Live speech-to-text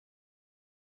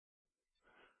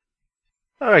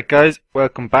Alright guys,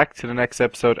 welcome back to the next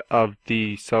episode of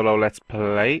the solo Let's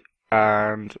Play.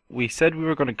 And we said we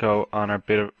were going to go on our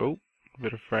bit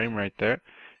of frame right there.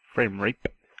 Frame rape.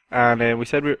 And we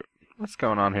said what's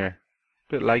going on here?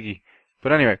 Bit laggy.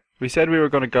 But anyway, we said we were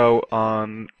going to go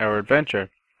on our adventure.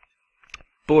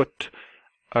 But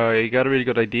I got a really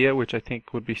good idea, which I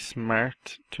think would be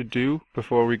smart to do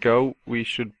before we go. We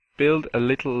should build a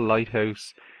little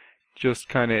lighthouse just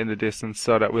kind of in the distance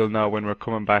so that we'll know when we're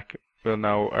coming back, we'll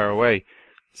know our way.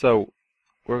 So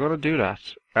we're going to do that,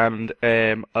 and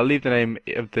I'll leave the name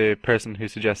of the person who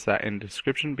suggests that in the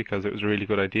description because it was a really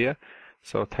good idea.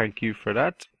 So thank you for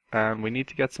that. And we need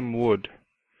to get some wood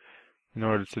in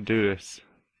order to do this.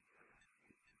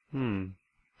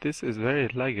 This is very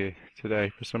laggy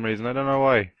today for some reason. I don't know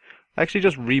why. I actually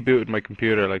just rebooted my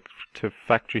computer like to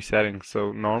factory settings,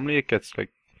 so normally it gets like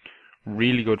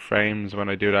really good frames when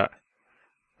I do that.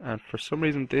 And for some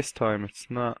reason this time it's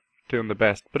not doing the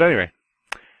best. But anyway,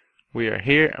 we are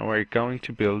here and we're going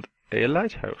to build a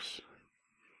lighthouse.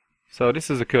 So this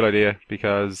is a cool idea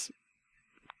because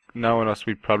knowing us,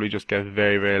 we'd probably just get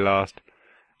very, very lost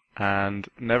and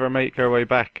never make our way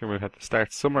back, and we'll have to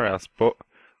start somewhere else. But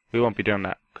we won't be doing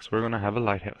that because we're going to have a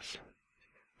lighthouse.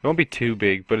 It won't be too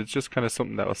big, but it's just kind of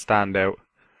something that will stand out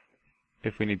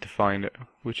if we need to find it,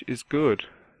 which is good.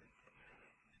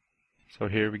 So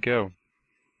here we go.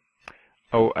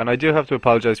 Oh, and I do have to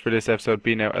apologize for this episode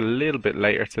being out a little bit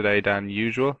later today than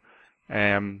usual.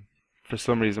 For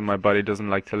some reason my body doesn't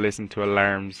like to listen to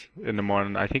alarms in the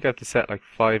morning. I think I have to set like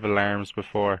 5 alarms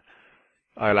before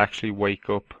I'll actually wake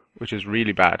up, which is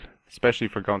really bad, especially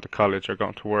for going to college or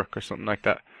going to work or something like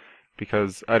that,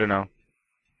 because I don't know,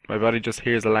 my body just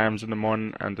hears alarms in the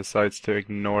morning and decides to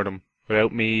ignore them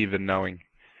without me even knowing.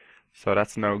 So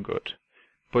that's no good.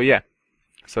 But yeah,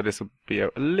 so this will be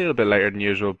out a little bit later than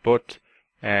usual, but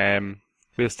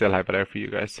we'll still have it out for you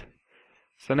guys.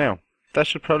 So now, that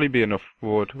should probably be enough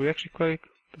wood.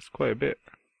 That's quite a bit,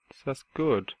 so that's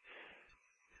good.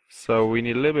 So we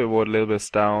need a little bit of wood, a little bit of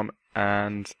stone,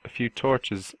 and a few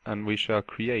torches, and we shall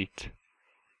create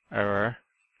our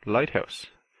lighthouse.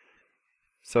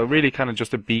 So really kind of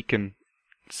just a beacon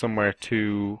somewhere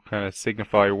to kind of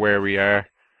signify where we are,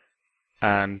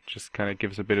 and just kind of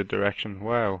gives a bit of direction.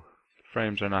 Wow, the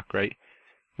frames are not great.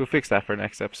 We'll fix that for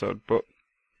next episode, but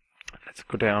let's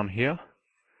go down here.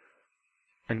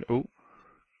 And oh,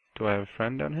 do I have a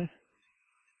friend down here?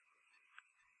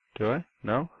 Do I?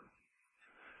 No?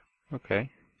 Okay.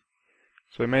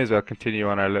 So we may as well continue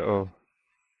on our little...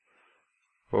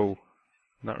 Whoa,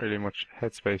 not really much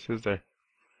headspace, is there?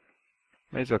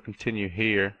 May as well continue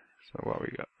here. So what we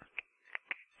got?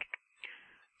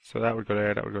 So that would go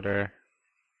there, that would go there.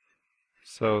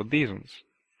 So these ones.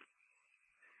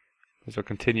 May as well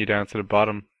continue down to the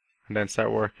bottom and then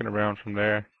start working around from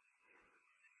there.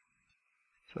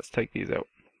 So let's take these out.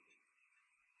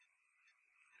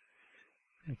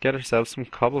 And get ourselves some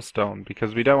cobblestone,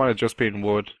 because we don't want to just be in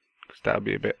wood, because that would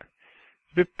be a bit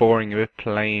boring, a bit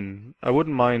plain. I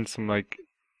wouldn't mind some like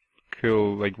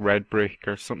cool like red brick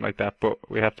or something like that, but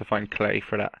we have to find clay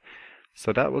for that.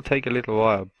 So that will take a little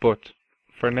while, but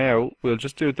for now we'll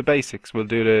just do the basics. We'll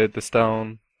do the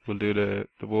stone, we'll do the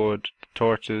wood, the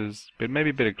torches, maybe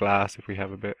a bit of glass if we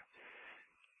have a bit.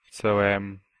 So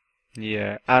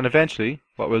yeah, and eventually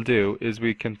what we'll do is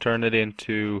we can turn it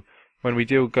into, when we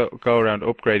do go around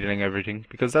upgrading everything,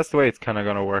 because that's the way it's kind of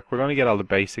going to work. We're going to get all the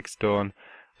basics done,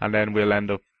 and then we'll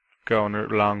end up going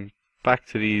along back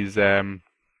to these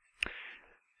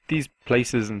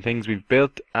places and things we've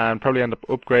built, and probably end up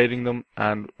upgrading them.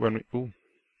 And when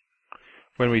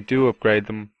we do upgrade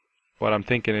them, what I'm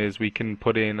thinking is we can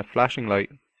put in a flashing light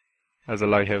as a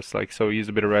lighthouse, like so. Use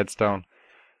a bit of redstone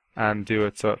and do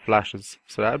it so it flashes.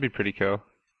 So that would be pretty cool.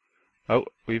 Oh,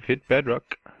 we've hit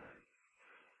bedrock.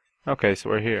 Okay, so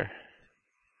we're here.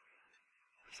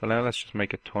 So now let's just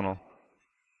make a tunnel.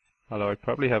 Although I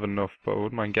probably have enough, but I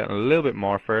wouldn't mind getting a little bit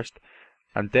more first,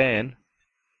 and then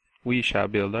we shall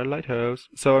build our lighthouse.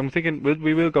 So I'm thinking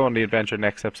we will go on the adventure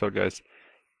next episode, guys.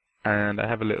 And I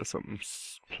have a little something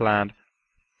planned.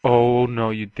 Oh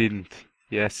no, you didn't.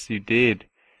 Yes, you did.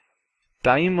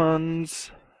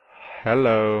 Diamonds.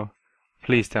 Hello.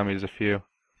 Please tell me there's a few.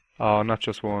 Oh, not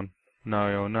just one.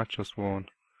 No, not just one.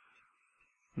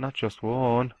 Not just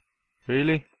one.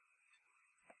 Really?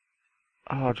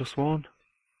 Oh, just one?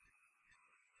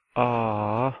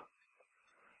 Ah.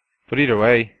 But either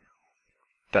way,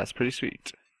 that's pretty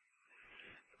sweet.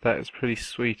 That is pretty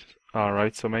sweet.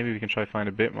 Alright, so maybe we can try find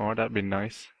a bit more. That'd be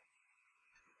nice.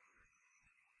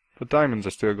 But diamonds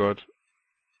are still good.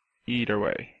 Either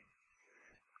way.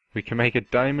 We can make a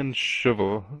diamond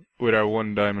shovel with our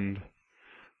 1 diamond.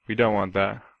 We don't want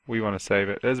that. We want to save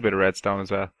it. There's a bit of redstone as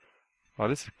well. Oh,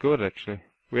 this is good actually.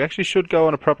 We actually should go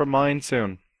on a proper mine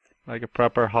soon. Like a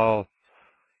proper haul.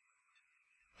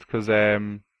 Because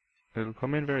it'll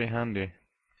come in very handy.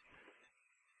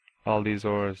 All these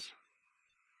ores.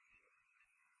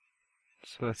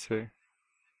 So let's see. Is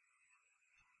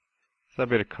that a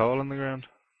bit of coal on the ground?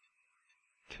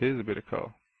 It is a bit of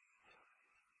coal.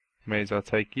 May as well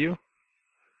take you.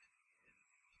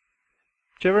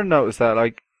 Do you ever notice that,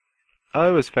 like, I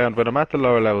always found when I'm at the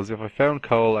lower levels, if I found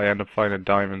coal, I end up finding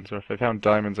diamonds, or if I found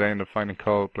diamonds, I end up finding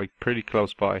coal, like, pretty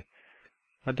close by.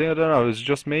 I don't know, is it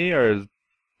just me, or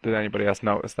did anybody else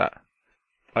notice that?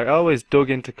 I always dug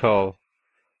into coal,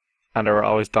 and there were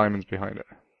always diamonds behind it.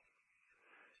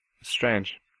 It's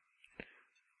strange.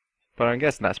 But I'm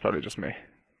guessing that's probably just me.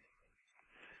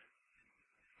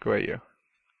 Go at you.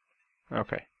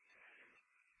 Okay.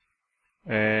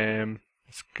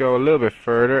 Let's go a little bit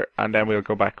further, and then we'll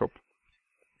go back up.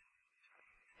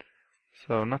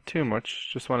 So not too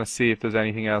much. Just want to see if there's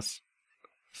anything else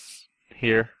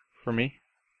here for me.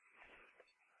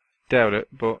 Doubt it,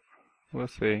 but we'll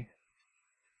see.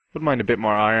 Wouldn't mind a bit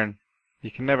more iron.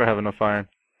 You can never have enough iron.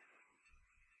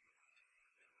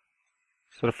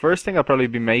 So the first thing I'll probably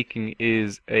be making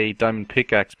is a diamond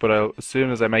pickaxe, but as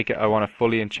soon as I make it, I want to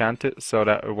fully enchant it so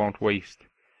that it won't waste.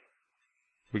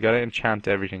 We gotta enchant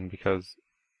everything because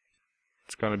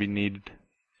it's gonna be needed.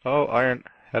 Oh, iron.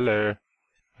 Hello.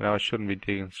 Now I shouldn't be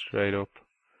digging straight up.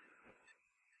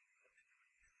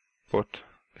 But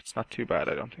it's not too bad,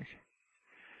 I don't think.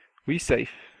 We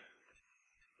safe.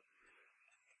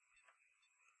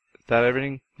 Is that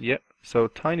everything? Yep. So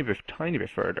tiny bit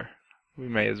further. We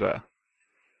may as well.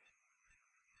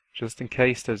 Just in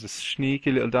case there's a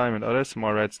sneaky little diamond. Oh, there's some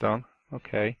more redstone.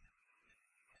 Okay.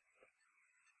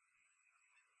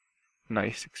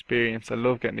 Nice experience. I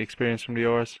love getting the experience from the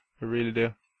ores. I really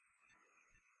do.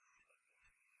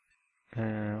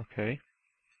 Okay.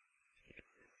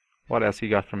 What else you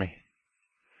got for me?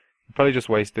 I'll probably just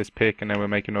waste this pick and then we'll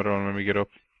make another one when we get up.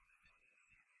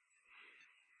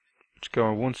 Just go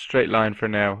in one straight line for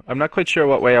now. I'm not quite sure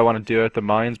what way I want to do it the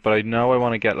mines, but I know I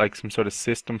want to get like some sort of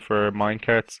system for mine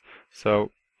carts.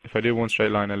 So if I do one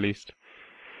straight line at least,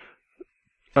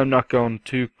 I'm not going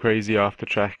too crazy off the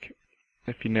track,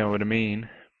 if you know what I mean.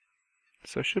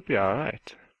 So it should be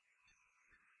alright.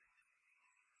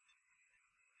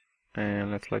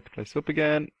 And let's light the place up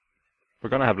again. We're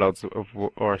going to have loads of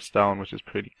ore stone, which is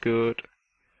pretty good.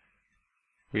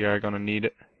 We are going to need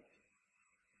it.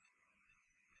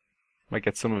 Might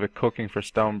get some of it cooking for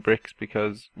stone bricks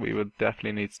because we would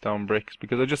definitely need stone bricks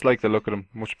because I just like the look of them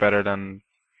much better than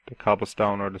the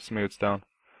cobblestone or the smooth stone.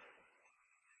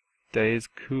 Day is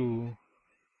cool.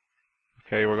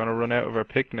 Okay, we're going to run out of our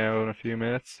pick now in a few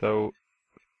minutes, so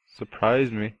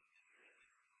surprise me.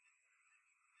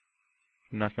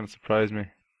 You're not going to surprise me.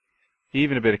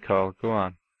 Even a bit of coal, go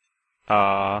on.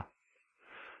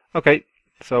 Okay,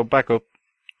 so back up.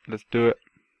 Let's do it.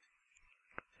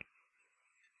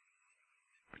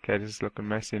 Okay, this is looking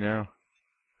messy now.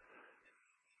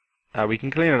 We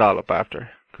can clean it all up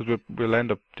after, because we'll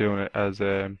end up doing it as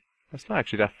it's not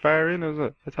actually that far in, is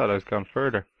it? I thought I was going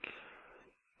further.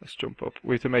 Let's jump up.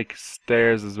 We have to make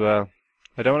stairs as well.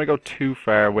 I don't want to go too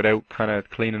far without kind of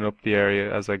cleaning up the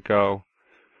area as I go,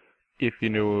 if you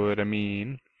know what I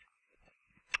mean.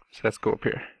 So let's go up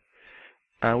here.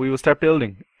 And we will start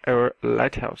building our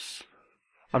lighthouse.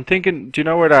 I'm thinking, do you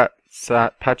know where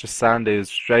that patch of sand is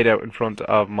straight out in front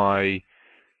of my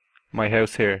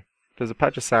house here? There's a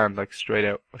patch of sand like straight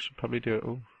out. I should probably do it.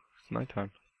 Oh, it's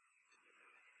nighttime.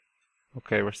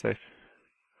 Okay, we're safe.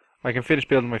 I can finish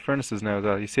building my furnaces now as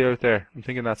well. You see out there? I'm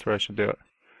thinking that's where I should do it.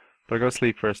 But I'll go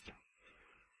sleep first.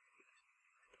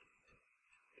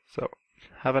 So,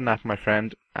 have a nap, my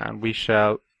friend, and we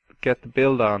shall get the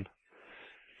build on.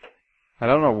 I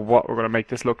don't know what we're going to make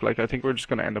this look like. I think we're just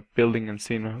going to end up building and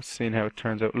seeing how it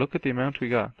turns out. Look at the amount we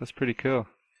got. That's pretty cool.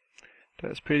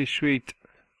 That's pretty sweet.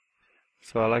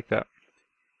 So I like that.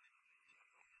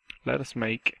 Let us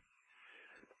make...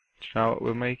 Do you know what?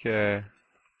 We'll make a...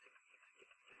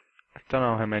 I don't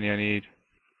know how many I need.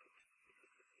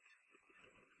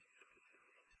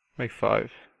 Make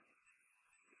 5.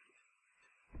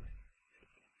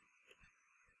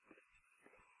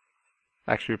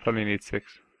 Actually, we probably need 6.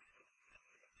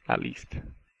 At least.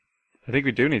 I think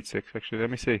we do need 6, actually.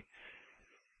 Let me see.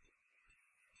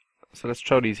 So let's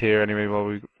throw these here anyway while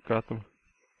we got them.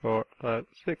 4, 5,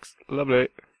 6. Lovely.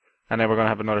 And then we're going to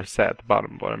have another set at the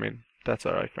bottom, but I mean, that's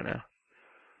alright for now.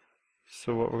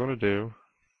 So what we're going to do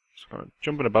is we're going to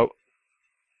jump in a boat.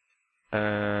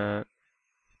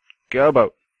 Go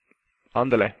boat. On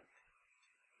delay.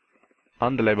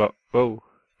 On the boat. Whoa.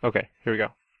 Okay, here we go.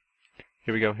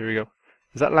 Here we go, here we go.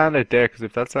 Does that land out there? Because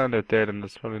if that's land out there, then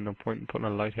there's probably no point in putting a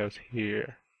lighthouse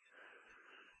here.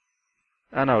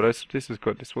 Ah no, this is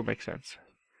good. This will make sense.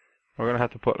 We're gonna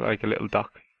have to put like a little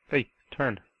dock. Hey,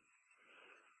 turn.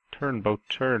 Turn, boat,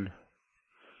 turn.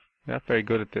 You're not very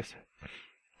good at this.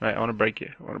 Right, I want to break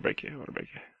you. I want to break you. I want to break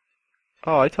you.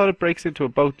 Oh, I thought it breaks into a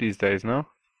boat these days, no?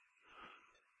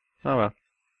 Oh well.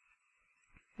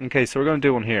 Okay, so we're gonna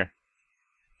do one here.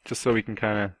 Just so we can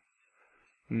kind of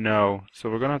know. So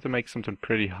we're gonna have to make something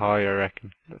pretty high, I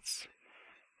reckon. Let's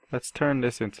turn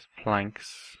this into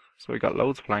planks. So we got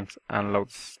loads of planks and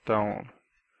loads of stone.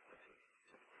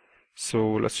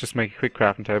 So let's just make a quick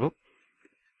crafting table,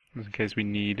 just in case we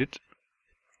need it.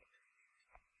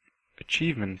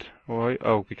 Achievement. Why?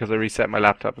 Oh, because I reset my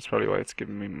laptop. That's probably why it's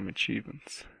giving me my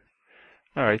achievements.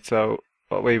 Alright, so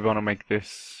what way we want to make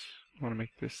this? I want to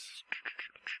make this.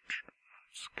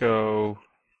 Let's go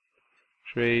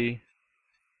 3,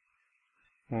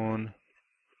 1,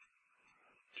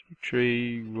 2,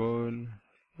 3, 1,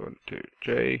 1, 2,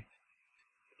 3,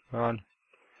 1.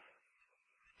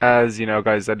 As you know,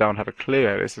 guys, I don't have a clue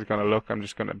how this is going to look. I'm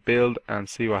just going to build and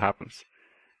see what happens.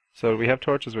 So we have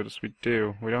torches with us. We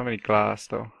do. We don't have any glass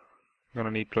though. We're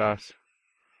going to need glass.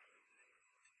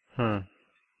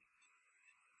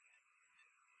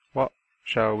 What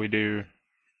shall we do?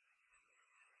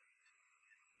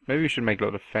 Maybe we should make a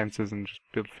lot of fences and just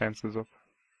build fences up.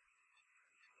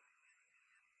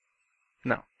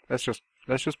 No, let's just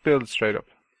build it straight up.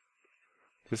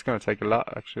 This is going to take a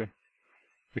lot, actually.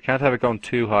 We can't have it going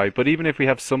too high, but even if we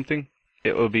have something,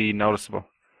 it will be noticeable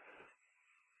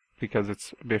because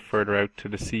it's a bit further out to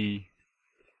the sea.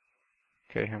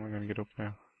 Okay, how am I going to get up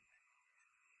now?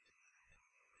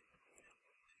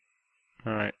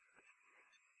 Alright.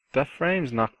 That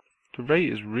frame's not... The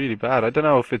rate is really bad. I don't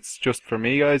know if it's just for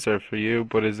me, guys, or for you,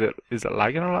 but is it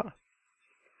lagging a lot?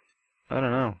 I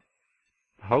don't know.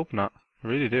 I hope not. I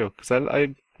really do, because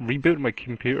I rebooted my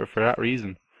computer for that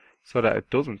reason, so that it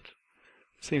doesn't.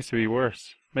 It seems to be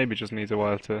worse. Maybe it just needs a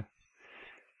while to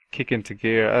kick into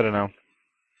gear. I don't know.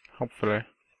 Hopefully.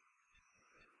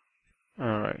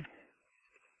 Alright.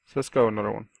 So let's go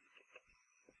another one.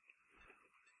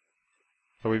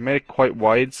 So we've made it quite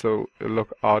wide, so it'll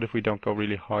look odd if we don't go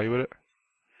really high with it.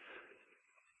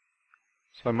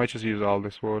 So I might just use all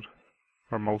this wood,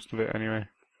 or most of it anyway.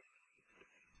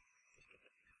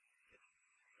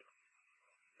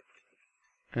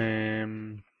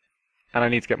 And I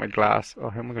need to get my glass. Oh,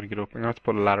 how am I going to get up? I'm going to have to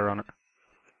put a ladder on it.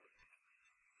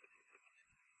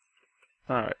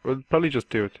 Alright, we'll probably just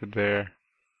do it to there.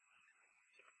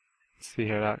 See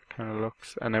how that kind of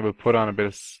looks. And then we'll put on a bit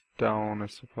of stone, I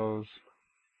suppose.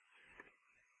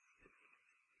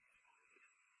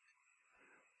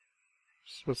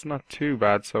 So it's not too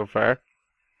bad so far.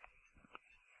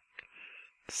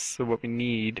 So what we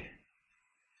need...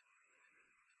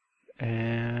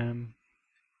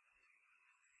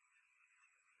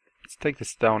 let's take the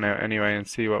stone out anyway and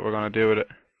see what we're going to do with it.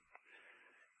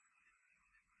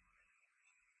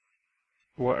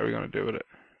 What are we going to do with it?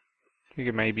 I think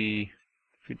it may be,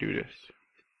 if we do this,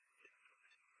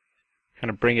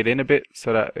 kind of bring it in a bit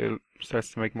so that it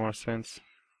starts to make more sense.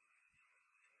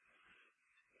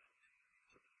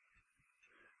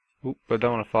 Oop, but I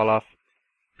don't want to fall off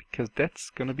because that's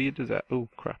going to be a disaster. Oh,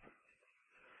 crap.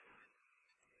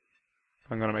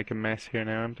 I'm going to make a mess here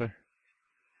now, aren't I?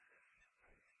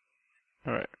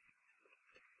 Alright.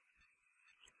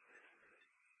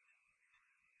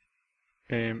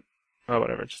 Oh,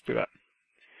 whatever, just do that.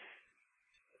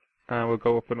 And we'll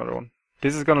go up another one.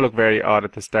 This is going to look very odd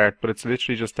at the start, but it's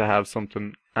literally just to have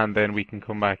something, and then we can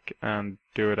come back and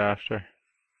do it after.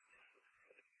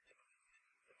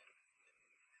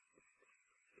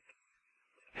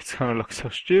 It's going to look so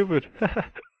stupid.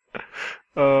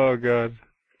 Oh god.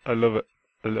 I love it.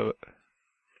 I love it.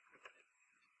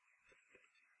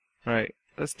 Right,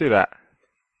 let's do that.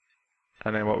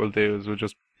 And then what we'll do is we'll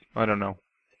just, I don't know,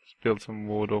 just build some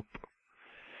wood up.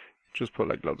 Just put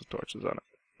like loads of torches on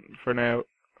it. For now,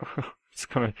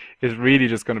 it's really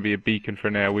just gonna be a beacon for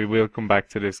now. We will come back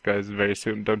to this, guys, very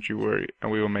soon, don't you worry,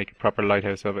 and we will make a proper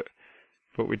lighthouse of it.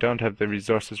 But we don't have the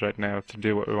resources right now to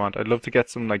do what we want. I'd love to get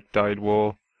some like dyed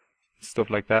wool, stuff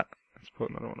like that. Let's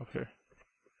put another one up here.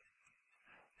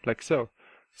 Like so.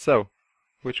 So,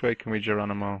 which way can we,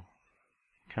 Geronimo?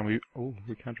 Can we? Oh,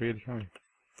 we can't really, can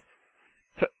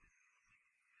we?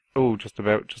 Oh, just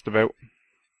about, just about.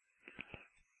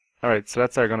 Alright, so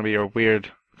that's going to be our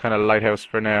weird kind of lighthouse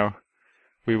for now.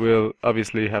 We will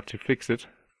obviously have to fix it,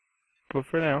 but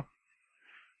for now,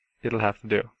 it'll have to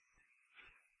do.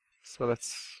 So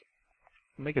let's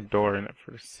make a door in it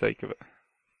for the sake of it.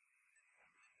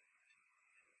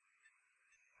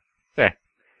 There.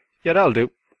 Yeah, that'll do.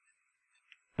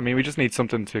 I mean, we just need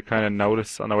something to kind of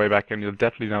notice on the way back, and you'll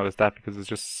definitely notice that because it's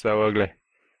just so ugly.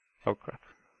 Oh crap.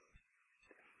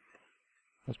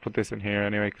 Let's put this in here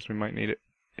anyway because we might need it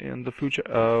in the future.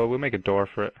 Oh, we'll make a door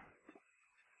for it.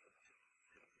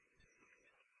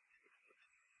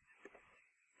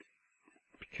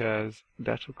 Because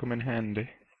that will come in handy.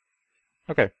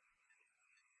 Okay.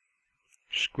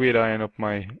 Squid eyeing up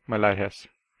my lighthouse.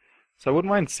 So I wouldn't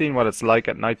mind seeing what it's like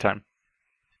at nighttime.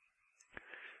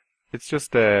 It's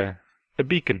just a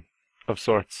beacon of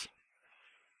sorts.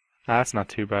 That's not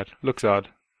too bad. Looks odd.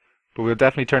 But we'll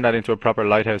definitely turn that into a proper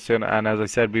lighthouse soon. And as I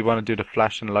said, we want to do the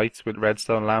flashing lights with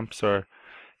redstone lamps or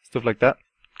stuff like that.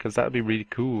 Because that would be really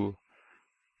cool.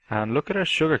 And look at our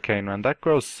sugarcane, man. That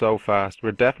grows so fast.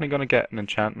 We're definitely going to get an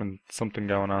enchantment, something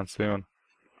going on soon.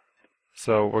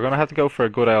 So we're going to have to go for a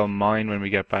good old mine when we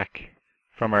get back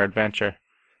from our adventure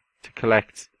to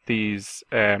collect these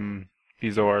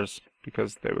ores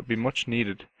because they will be much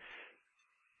needed.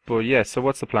 But yeah, so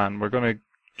what's the plan? We're going to...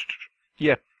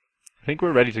 Yeah, I think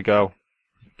we're ready to go.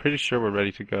 Pretty sure we're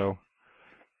ready to go.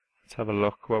 Let's have a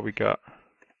look what we got.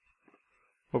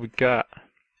 What we got.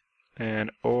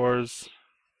 And ores...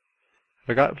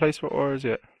 Have I got a place for ores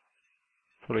yet?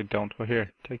 Probably don't. Well,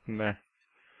 here, take them there.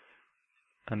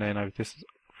 And then this is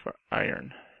for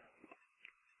iron.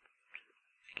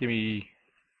 Give me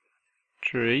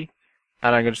 3.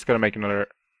 And I'm just going to make another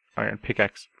iron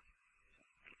pickaxe.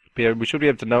 But yeah, we should be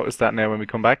able to notice that now when we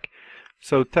come back.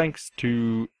 So thanks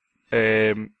to...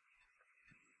 I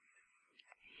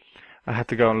had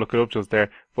to go and look it up just there.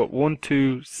 But 12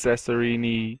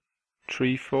 Cesarini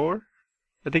 34,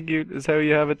 I think is how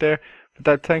you have it there.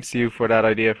 But thanks to you for that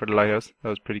idea for the lighthouse. That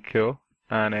was pretty cool.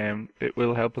 And it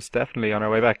will help us definitely on our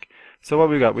way back. So what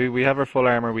we got? We have our full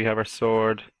armor, we have our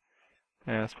sword.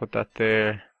 Let's put that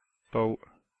there. Boat,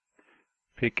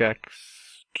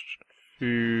 pickaxe,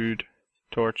 food,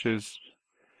 torches.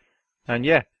 And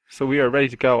yeah, so we are ready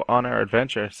to go on our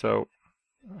adventure. So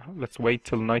let's wait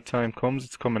till nighttime comes.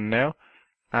 It's coming now.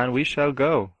 And we shall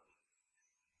go.